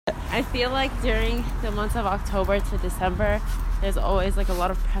I feel like during the months of October to December, there's always like a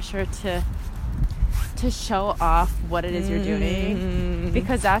lot of pressure to show off what it is you're doing,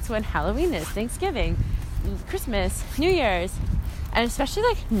 because that's when Halloween is, Thanksgiving, Christmas, New Year's, and especially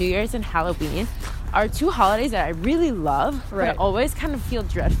like New Year's and Halloween are two holidays that I really love, but I always kind of feel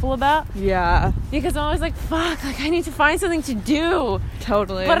dreadful about. Yeah. Because I'm always like, fuck, like I need to find something to do.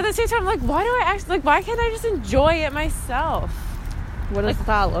 Totally. But at the same time, I'm like, why do I actually, like, why can't I just enjoy it myself? What does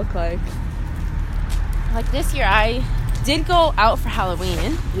that look like? Like this year, I did go out for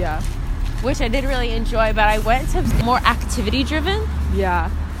Halloween. Yeah. Which I did really enjoy, but I went to more activity driven.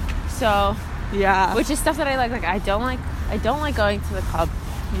 Yeah. So. Yeah. Which is stuff that I like. Like I don't like going to the club.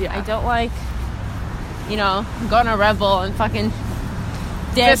 Yeah. I don't like, you know, going to Rebel and fucking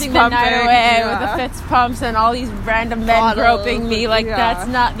dancing the night away with the fist pumps and all these random men groping me. Like that's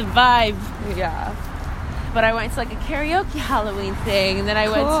not the vibe. Yeah. But I went to like a karaoke Halloween thing, and then I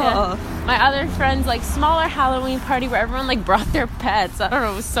went to my other friend's like smaller Halloween party where everyone like brought their pets. I don't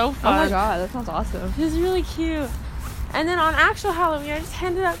know, it was so fun. Oh my god, that sounds awesome. It was really cute. And then on actual Halloween, I just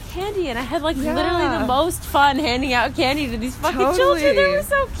handed out candy, and I had like literally the most fun handing out candy to these fucking children. They were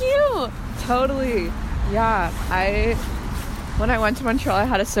so cute. Totally. Yeah. When I went to Montreal, I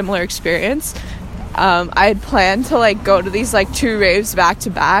had a similar experience. I had planned to like go to these like 2 raves back to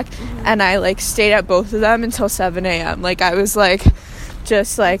back, and I like stayed at both of them until 7 a.m. Like I was like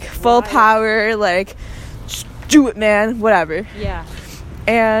just like full power, like just do it, man, whatever. Yeah.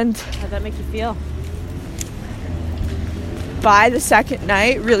 And how'd that make you feel? By the second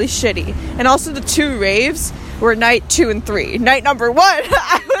night, really shitty. And also the 2 raves were night 2 and 3. Night number 1,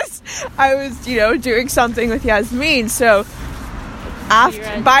 I was you know, doing something with Yasmin. So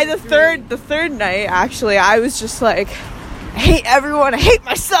by the third night, actually, I was just like, I hate everyone, I hate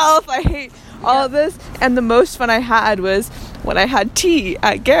myself, I hate all of this. And the most fun I had was when I had tea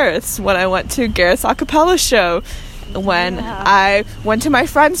at Gareth's, when I went to Gareth's a cappella show, when I went to my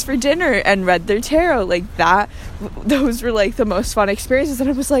friends for dinner and read their tarot. Like those were like the most fun experiences, and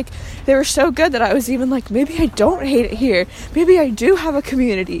it was like they were so good that I was even like, maybe I don't hate it here, maybe I do have a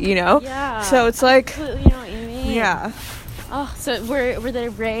community, you know. Yeah, so it's like, completely know what you mean. Yeah. Oh, so were there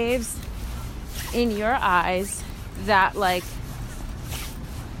raves in your eyes that like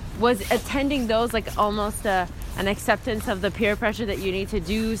was attending those like almost an acceptance of the peer pressure that you need to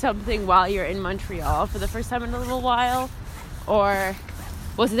do something while you're in Montreal for the first time in a little while? Or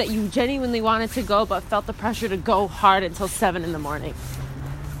was it that you genuinely wanted to go but felt the pressure to go hard until 7 in the morning?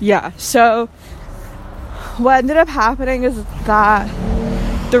 Yeah, so what ended up happening is that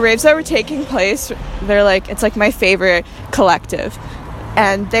the raves that were taking place, they're like, it's like my favorite collective,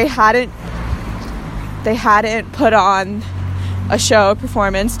 and they hadn't put on a show, a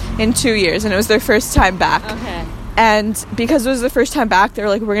performance in 2 years, and it was their first time back. Okay. And because it was the first time back, they were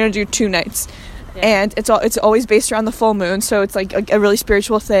like, we're gonna do 2 nights. Yeah. And it's always based around the full moon, so it's like a really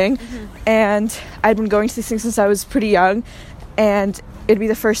spiritual thing. And I'd been going to these things since I was pretty young, and it'd be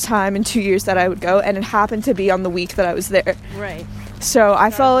the first time in 2 years that I would go, and it happened to be on the week that I was there. Right. So I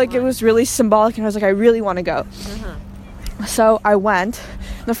felt like it was really symbolic, and I was like, I really want to go. So I went.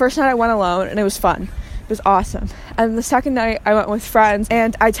 The first night I went alone, and it was fun. It was awesome. And the second night I went with friends,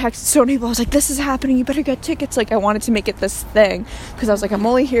 and I texted so many people. I was like, this is happening, you better get tickets. Like I wanted to make it this thing, because I was like, I'm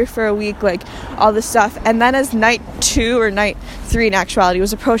only here for a week, like all this stuff. And then as night 2 or night 3 in actuality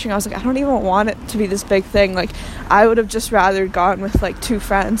was approaching, I was like, I don't even want it to be this big thing. Like I would have just rather gone with like 2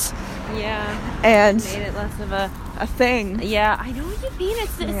 friends. Yeah. And made it less of a thing. Yeah, I know what you mean.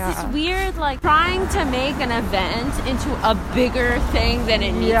 It's this weird, like, trying to make an event into a bigger thing than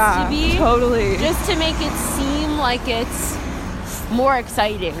it needs to be. Totally. Just to make it seem like it's more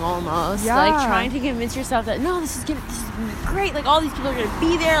exciting, almost. Yeah. Like, trying to convince yourself that, no, this is gonna be great. Like, all these people are gonna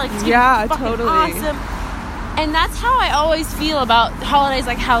be there. Like, it's gonna be fucking awesome. And that's how I always feel about holidays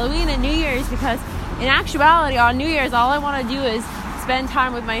like Halloween and New Year's, because in actuality, on New Year's, all I want to do is spend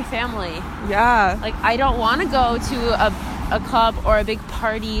time with my family. Yeah. Like, I don't want to go to a club or a big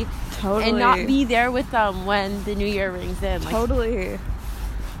party and not be there with them when the new year rings in. Like, totally.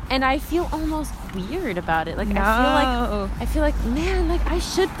 And I feel almost weird about it. Like, I feel like, man, like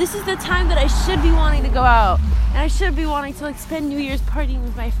this is the time that I should be wanting to go out. And I should be wanting to, like, spend New Year's partying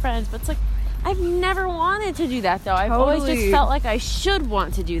with my friends. But it's like, I've never wanted to do that, though. I've always just felt like I should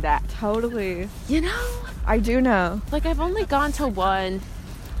want to do that. Totally. You know? I do know. Like, I've only gone to one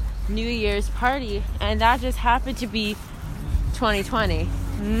New Year's party, and that just happened to be 2020.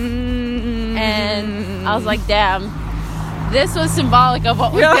 And I was like, damn, this was symbolic of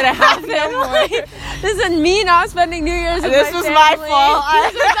what was going to happen. This isn't me not spending New Year's with my family. My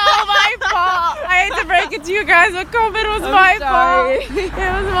fault. This is all my fault. I hate to break it to you guys, but COVID was my fault. It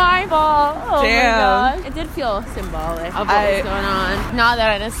was my fault. Oh Damn. my god. It did feel symbolic of what was going on. Not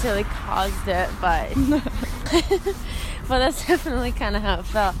that I necessarily caused it, but but that's definitely kind of how it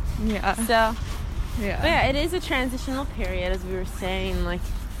felt. Yeah. So, Yeah. but yeah, it is a transitional period, as we were saying. Like,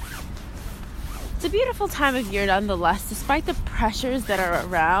 it's a beautiful time of year nonetheless, despite the pressures that are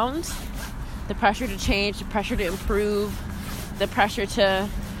around. The pressure to change, the pressure to improve, the pressure to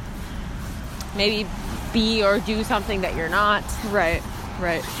maybe be or do something that you're not. Right.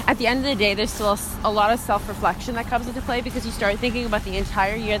 Right. At the end of the day, there's still a lot of self-reflection that comes into play, because you start thinking about the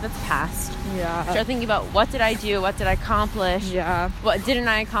entire year that's passed. Yeah. Start thinking about, what did I do? What did I accomplish? Yeah. What didn't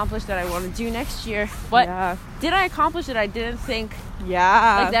I accomplish that I want to do next year? What did I accomplish that I didn't think,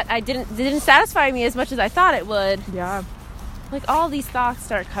 like, that I didn't satisfy me as much as I thought it would? Yeah. Like, all these thoughts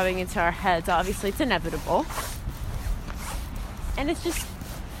start coming into our heads. Obviously, it's inevitable. And it's just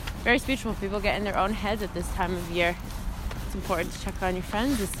very spiritual. People get in their own heads at this time of year. It's important to check on your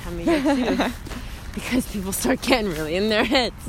friends this time of year, too. Because people start getting really in their heads.